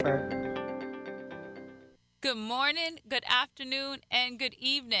offer. Good morning, good afternoon, and good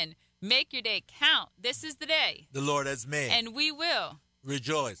evening. Make your day count. This is the day, The Lord has made. and we will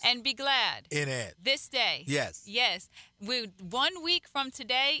Rejoice and be glad in it. this day. Yes. Yes. 1 week from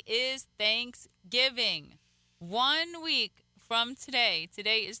today is Thanksgiving. 1 week from today.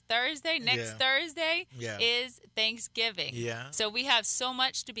 Today is Thursday. Next Yeah. Thursday Yeah. is Thanksgiving. Yeah. So we have so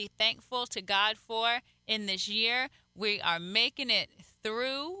much to be thankful to God for in this year. We are making it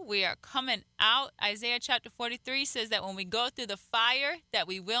through. We are coming out. Isaiah chapter 43 says that when we go through the fire, that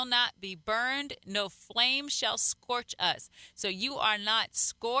we will not be burned. No flame shall scorch us. So you are not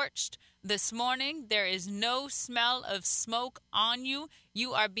scorched this morning. There is no smell of smoke on you.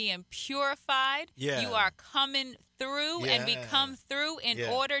 You are being purified. Yeah. You are coming through, and we Yeah. come through in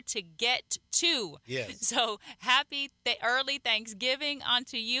Yeah. order to get to. Yes. So happy early Thanksgiving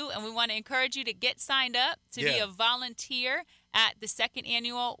onto you, and we want to encourage you to get signed up to be Yeah. a volunteer at the second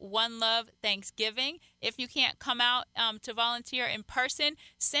annual One Love Thanksgiving. If you can't come out to volunteer in person,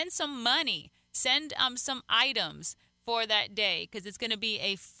 send some money, send some items for that day, because it's going to be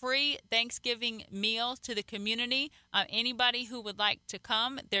a free Thanksgiving meal to the community. Anybody who would like to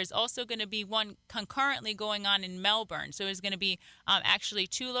come. There's also going to be one concurrently going on in Melbourne. So there's going to be actually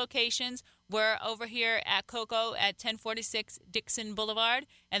two locations. We're over here at Coco at 1046 Dixon Boulevard,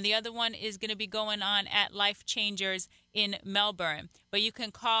 and the other one is going to be going on at Life Changers in Melbourne. But you can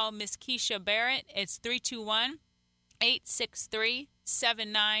call Miss Keisha Barrett. It's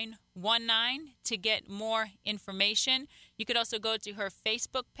 321-863-7919 to get more information. You could also go to her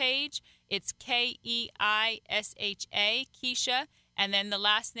Facebook page. It's Keisha, Keisha, and then the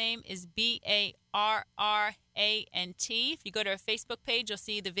last name is Barrant. If you go to her Facebook page, you'll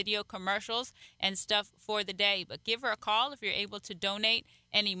see the video commercials and stuff for the day. But give her a call if you're able to donate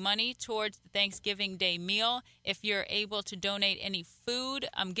any money towards the Thanksgiving Day meal. If you're able to donate any food,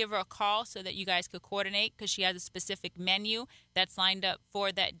 give her a call so that you guys could coordinate, because she has a specific menu that's lined up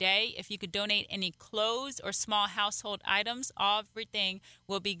for that day. If you could donate any clothes or small household items, everything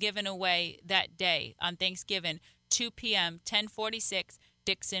will be given away that day on Thanksgiving, 2 p.m., 1046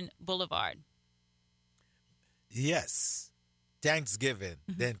 Dixon Boulevard. Yes. Thanksgiving.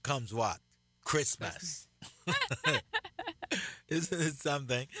 Then comes what? Christmas. Isn't it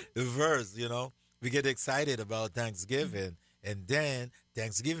something? The verse, we get excited about Thanksgiving, and then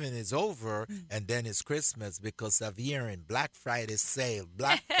Thanksgiving is over, and then it's Christmas because of hearing Black Friday sale.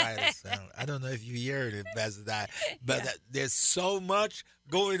 Black Friday sale. I don't know if you heard it, Pastor Di, but there's so much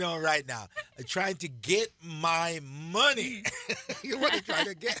going on right now. Trying to get my money. You want to try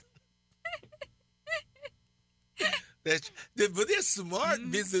to get. But they're smart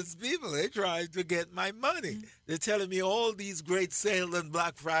business people. They're trying to get my money. They're telling me all these great sales on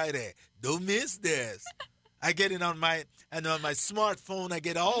Black Friday. Don't miss this. I get it on my smartphone. I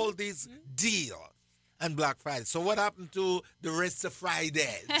get all these deals on Black Friday. So what happened to the rest of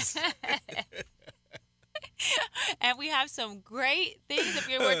Fridays? And we have some great things. If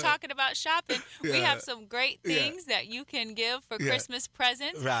we're talking about shopping, we have some great things that you can give for Christmas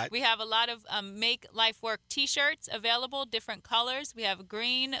presents. Right. We have a lot of Make Life Work t-shirts available, different colors. We have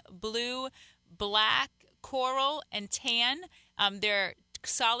green, blue, black, coral, and tan. They're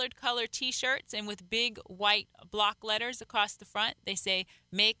solid color t-shirts, and with big white block letters across the front, they say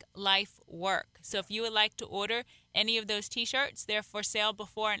Make Life Work. So if you would like to order any of those t-shirts, they're for sale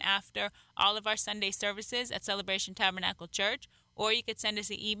before and after all of our Sunday services at Celebration Tabernacle Church, or you could send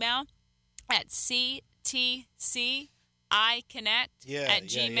us an email at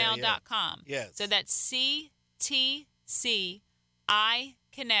ctciconnect@gmail.com. Yes. So that's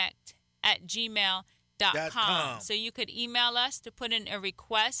ctciconnect@gmail.com. So you could email us to put in a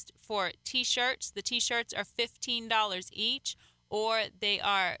request for t-shirts. The t-shirts are $15 each, or they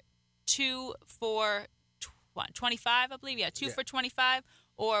are 2 for $25, I believe. Yeah, 2 for $25,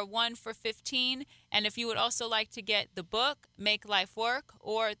 or 1 for $15. And if you would also like to get the book Make Life Work,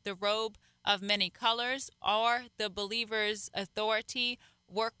 or the Robe of Many Colors, or the Believer's Authority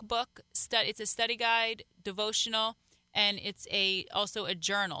workbook, it's a study guide, devotional, and it's also a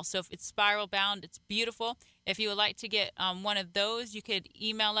journal. So if it's spiral bound, it's beautiful. If you would like to get one of those, you could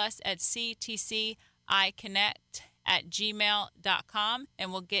email us at ctciconnect@gmail.com,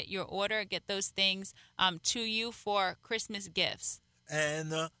 and we'll get your order, get those things to you for Christmas gifts.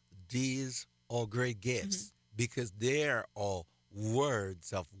 And these are great gifts because there are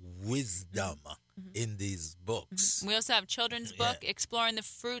words of wisdom in these books. We also have a children's book, Exploring the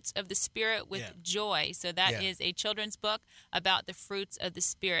Fruits of the Spirit with Joy. So that is a children's book about the fruits of the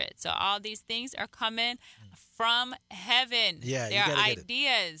Spirit. So all these things are coming from heaven. Yeah, they are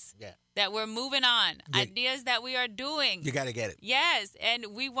ideas that we're moving on, ideas that we are doing. You got to get it. Yes, and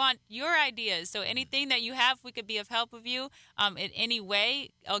we want your ideas. So anything that you have, we could be of help with you in any way.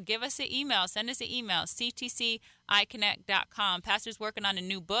 Or give us an email. Send us an email, ctciconnect.com. Pastor's working on a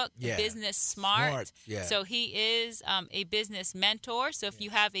new book, The Business Smart. Yeah. So he is a business mentor. So if you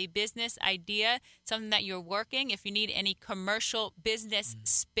have a business idea, something that you're working, if you need any commercial business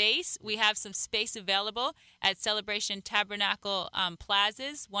space, we have some space available at Celebration Tabernacle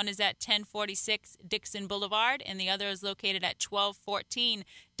Plazas. One is at 1046 Dixon Boulevard, and the other is located at 1214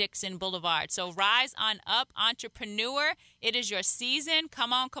 Dixon Boulevard. So rise on up, entrepreneur. It is your season.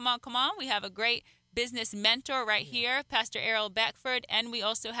 Come on, come on, come on. We have a great business mentor right here, Pastor Errol Beckford, and we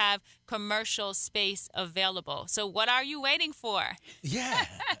also have commercial space available. So what are you waiting for? Yeah.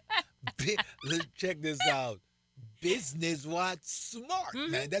 Let's check this out. Business What Smart,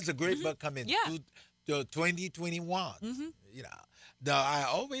 man. That's a great book coming to 2021. You know, now I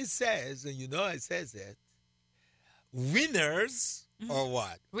always says, and you know it says it, winners or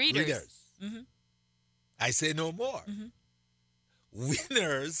what? Readers. I say no more.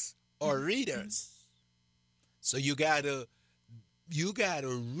 Winners or readers. So you gotta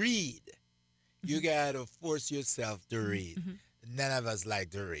read. You gotta force yourself to read. None of us like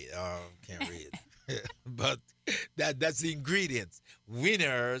to read. Oh, can't read. But that's the ingredients.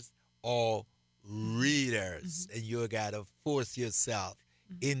 Winners or readers. And you gotta force yourself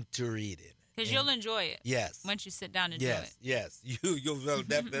into reading. Because you'll enjoy it. Yes. Once you sit down and do it. Yes. You will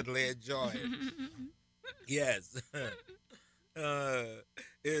definitely enjoy it. Yes.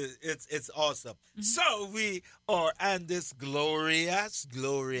 It's awesome. So we are on this glorious,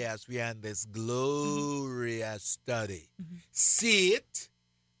 we are on this glorious study. See it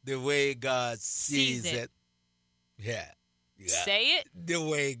the way God sees it. Yeah. Say it the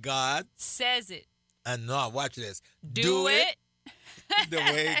way God says it. And now watch this. Do it the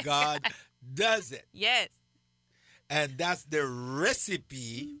way God does it. Yes. And that's the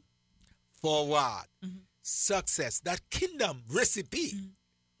recipe for what? Success. That kingdom recipe.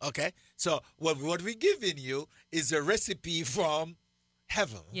 Okay? So what we're giving you is a recipe from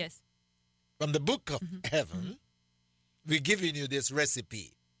heaven. Yes. From the book of heaven. We're giving you this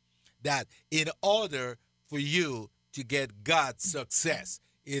recipe that in order for you to get God's success,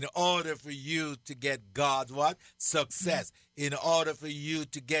 in order for you to get God's what? Success. In order for you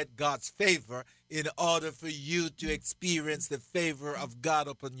to get God's favor, in order for you to experience the favor of God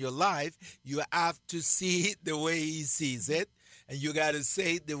upon your life, you have to see it the way He sees it, and you got to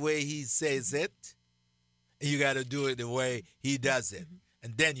say it the way He says it, and you got to do it the way He does it,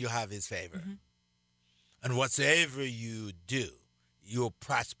 and then you have His favor. And whatsoever you do, you'll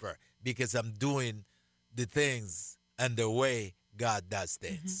prosper, because I'm doing the things and the way God does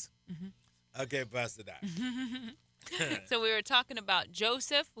things. Okay, Pastor Doc. So we were talking about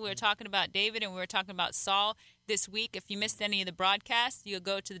Joseph, we were talking about David, and we were talking about Saul this week. If you missed any of the broadcasts, you'll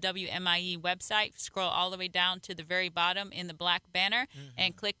go to the WMIE website, scroll all the way down to the very bottom in the black banner,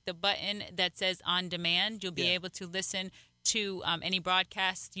 and click the button that says On Demand. You'll be able to listen to any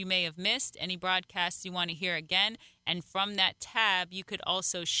broadcasts you may have missed, any broadcasts you want to hear again. And from that tab, you could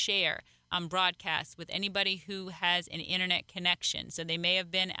also share broadcasts with anybody who has an internet connection. So they may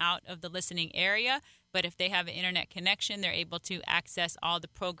have been out of the listening area, but if they have an internet connection, they're able to access all the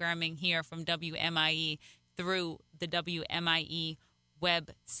programming here from WMIE through the WMIE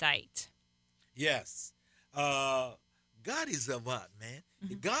website. Yes. God is a what, man?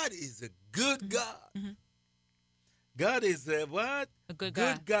 God is a good God. God is a what? A good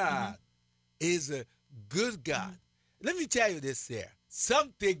God. Good God is a good God. Let me tell you this here.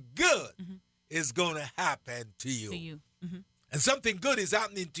 Something good is going to happen to you. And something good is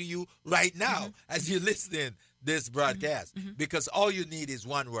happening to you right now as you're listening this broadcast. Because all you need is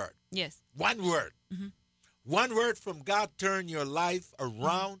one word. Yes. One word. One word from God turn your life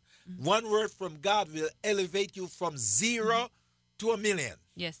around. One word from God will elevate you from 0 to 1,000,000.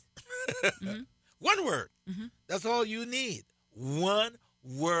 Yes. One word. That's all you need. One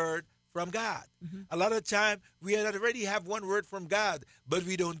word from God. A lot of time we already have one word from God, but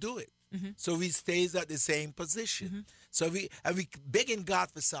we don't do it. So we stays at the same position. So we begging God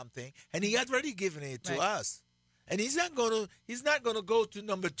for something, and He had already given it to us. And He's not gonna go to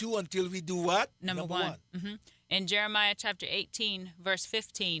number 2 until we do what? Number one. In Jeremiah chapter 18, verse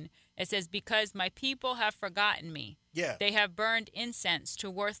 15, it says, "Because my people have forgotten me, they have burned incense to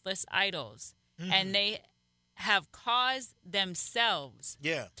worthless idols, and they have caused themselves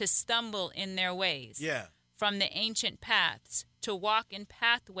to stumble in their ways from the ancient paths, to walk in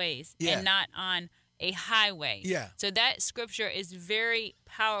pathways and not on a highway." So that scripture is very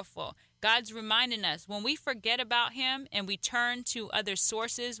powerful. God's reminding us when we forget about him and we turn to other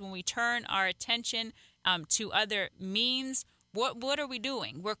sources, when we turn our attention to other means, what are we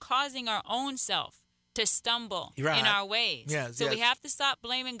doing? We're causing our own self to stumble in our ways. Yes, we have to stop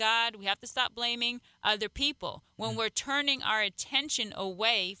blaming God. We have to stop blaming other people. When we're turning our attention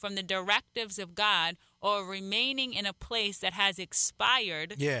away from the directives of God or remaining in a place that has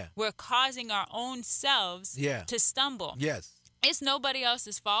expired, we're causing our own selves to stumble. Yes. It's nobody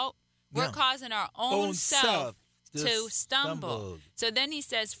else's fault. We're causing our own self to stumble. So then he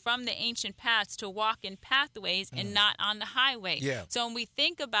says, from the ancient paths to walk in pathways and not on the highway. So when we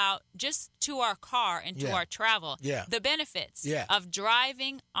think about just to our car and to our travel, the benefits of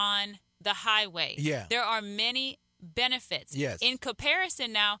driving on the highway, there are many benefits. In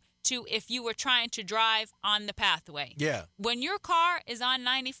comparison now to if you were trying to drive on the pathway. When your car is on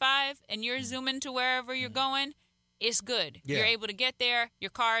 95 and you're zooming to wherever you're going, it's good. You're able to get there.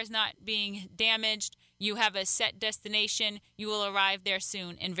 Your car is not being damaged. You have a set destination. You will arrive there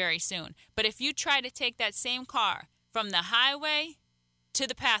soon and very soon. But if you try to take that same car from the highway to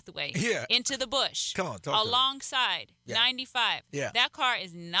the pathway, into the bush, alongside 95, that car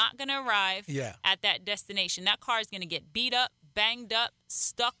is not going to arrive at that destination. That car is going to get beat up, banged up,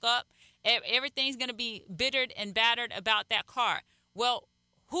 stuck up. Everything's going to be bittered and battered about that car. Well,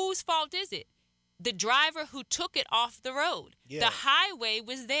 whose fault is it? The driver who took it off the road. The highway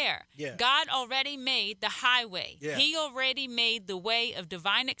was there. God already made the highway. He already made the way of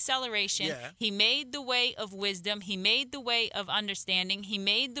divine acceleration. He made the way of wisdom. He made the way of understanding. He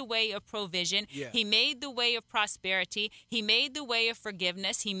made the way of provision. He made the way of prosperity. He made the way of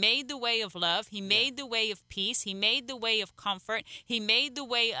forgiveness. He made the way of love. He made the way of peace. He made the way of comfort. He made the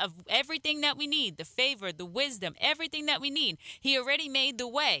way of everything that we need, the favor, the wisdom, everything that we need. He already made the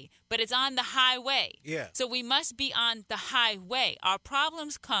way, but it's on the highway. So we must be on the highway. Our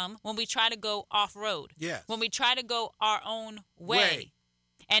problems come when we try to go off-road, when we try to go our own way.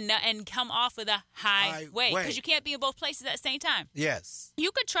 And come off of the highway. Because you can't be in both places at the same time.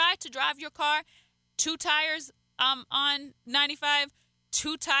 You could try to drive your car 2 tires on 95,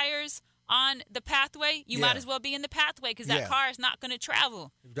 2 tires on the pathway. You might as well be in the pathway because that car is not going to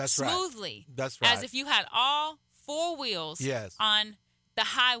travel smoothly. That's right. As if you had all 4 wheels on the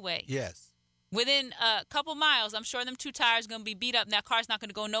highway. Within a couple miles, I'm sure them 2 tires are going to be beat up and that car's not going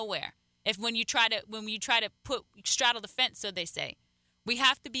to go nowhere. When you try to straddle the fence, so they say. We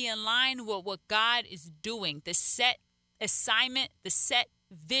have to be in line with what God is doing, the set assignment, the set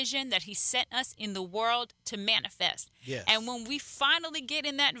vision that he sent us in the world to manifest. And when we finally get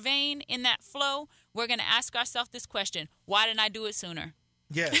in that vein, in that flow, we're going to ask ourselves this question: why didn't I do it sooner?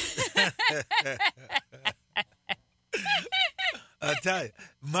 I tell you,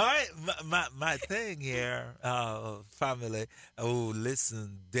 my thing here, family who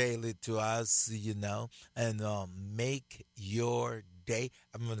listen daily to us, and make your day.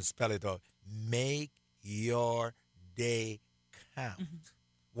 I'm going to spell it out. Make your day count.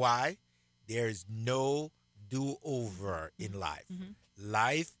 Why? There is no do-over in life.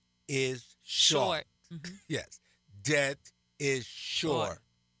 Life is short. Yes. Death is sure.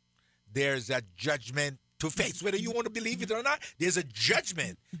 There's a judgment to face, whether you want to believe it or not. There's a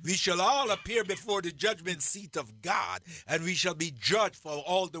judgment. We shall all appear before the judgment seat of God, and we shall be judged for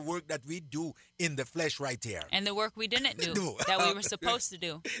all the work that we do in the flesh right here. And the work we didn't do that we were supposed to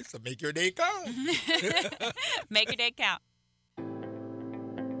do. So make your day count. Make your day count.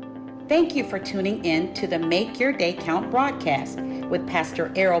 Thank you for tuning in to the Make Your Day Count broadcast with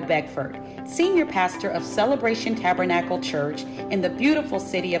Pastor Errol Beckford, Senior Pastor of Celebration Tabernacle Church in the beautiful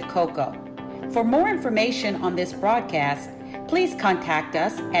city of Cocoa. For more information on this broadcast, please contact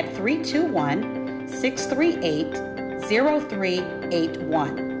us at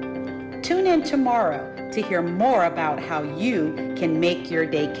 321-638-0381. Tune in tomorrow to hear more about how you can make your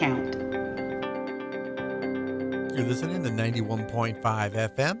day count. You're listening to 91.5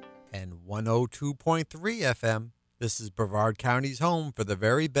 FM and 102.3 FM. This is Brevard County's home for the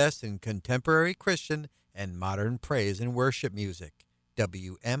very best in contemporary Christian and modern praise and worship music.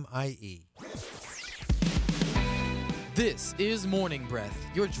 WMIE. This is Morning Breath,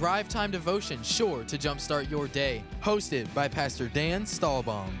 your drive time devotion sure to jumpstart your day. Hosted by Pastor Dan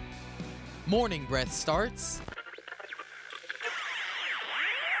Stahlbaum. Morning Breath starts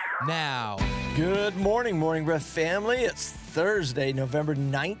now. Good morning, Morning Breath family. It's Thursday, November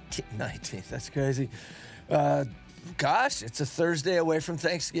 19th. That's crazy. Gosh, it's a Thursday away from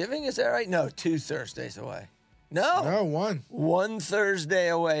Thanksgiving. Is that right? No, 2 Thursdays away. No, 1. 1 Thursday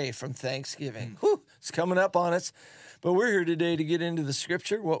away from Thanksgiving. Whew, it's coming up on us. But we're here today to get into the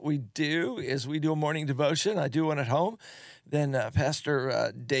scripture. What we do is we do a morning devotion. I do one at home. Then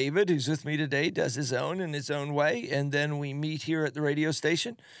Pastor David, who's with me today, does his own in his own way. And then we meet here at the radio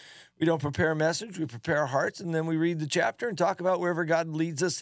station. We don't prepare a message. We prepare our hearts, and then we read the chapter and talk about wherever God leads us